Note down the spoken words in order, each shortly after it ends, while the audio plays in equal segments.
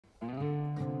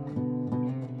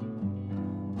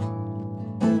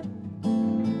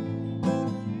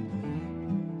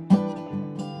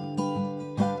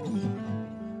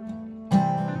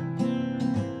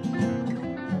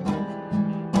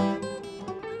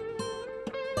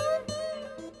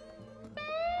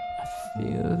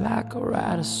Feel like I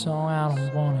write a song I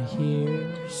don't wanna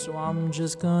hear, so I'm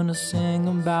just gonna sing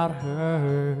about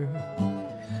her.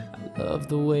 I love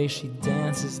the way she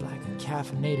dances like a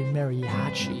caffeinated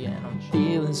mariachi, and I'm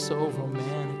feeling so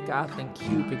romantic. I think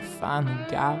Cupid finally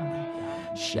got me.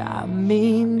 Shot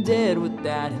me dead with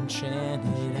that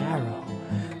enchanted arrow.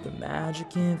 The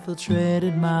magic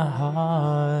infiltrated my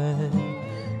heart.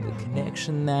 The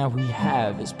connection that we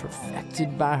have is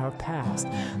perfected by her past.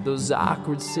 Those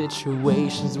awkward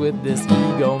situations with this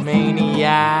egomaniac.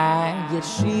 Yet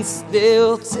she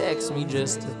still texts me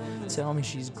just to tell me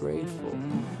she's grateful.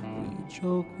 We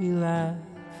joke, we laugh,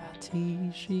 I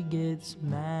tease, she gets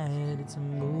mad. It's a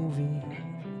movie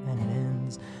and it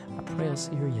ends. I pray I'll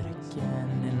see her yet again,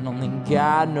 and only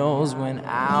God knows when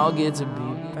I'll get to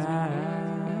be back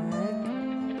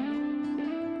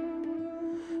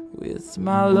with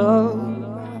my love.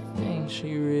 I think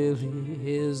she really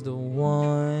is the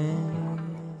one.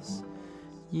 This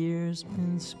year's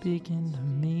been speaking to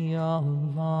me all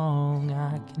along.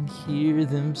 I can hear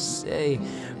them say,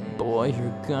 boy,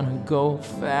 you're gonna go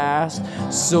fast,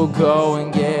 so go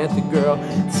and get the girl.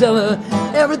 Tell her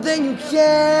everything you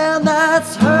can,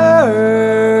 that's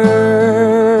her.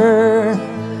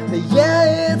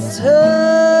 Yeah, it's her,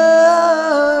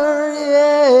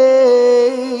 yeah,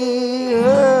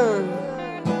 her.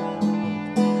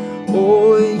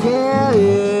 Oh yeah,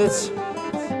 it's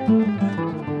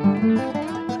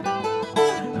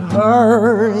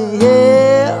her,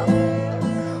 yeah.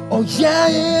 Oh yeah,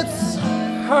 it's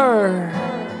her.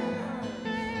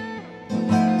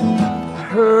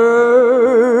 Her,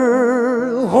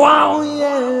 wow,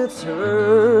 yeah, it's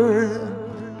her.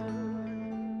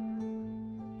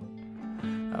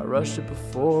 I rushed it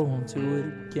before, won't do it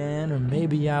again, or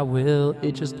maybe I will,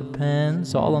 it just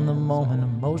depends. All on the moment,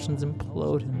 emotions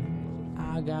imploding.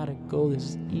 I gotta go, this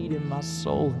is eating my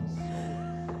soul.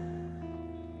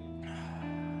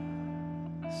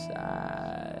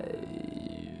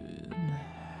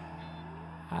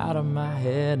 Out of my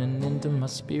head and into my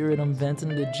spirit, I'm venting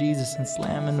to Jesus and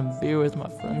slamming a beer with my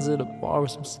friends at a bar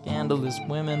with some scandalous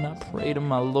women. I pray to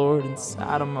my Lord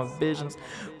inside of my visions,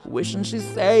 wishing she'd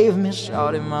save me,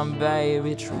 shouting my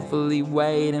baby, truthfully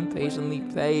waiting, patiently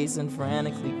pacing,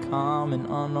 frantically calm, an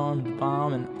unarmed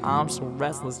bomb, and I'm so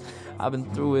restless. I've been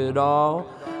through it all.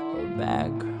 A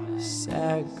bad girl, a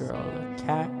sad girl, a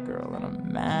cat girl, and a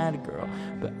mad girl,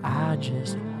 but I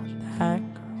just want that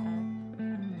girl.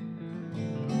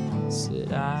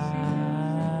 Said I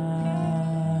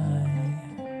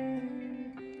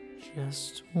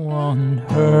just want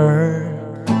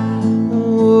her.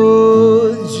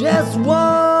 Oh, just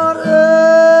want her,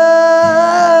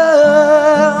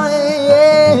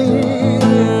 yeah.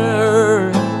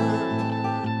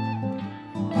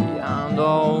 Beyond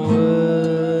all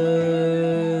words,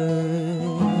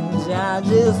 I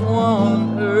just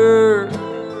want her.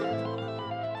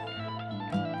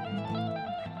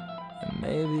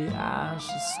 Maybe I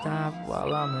should stop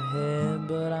while I'm ahead,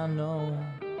 but I know,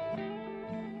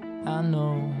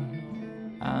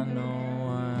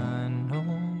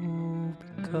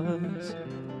 because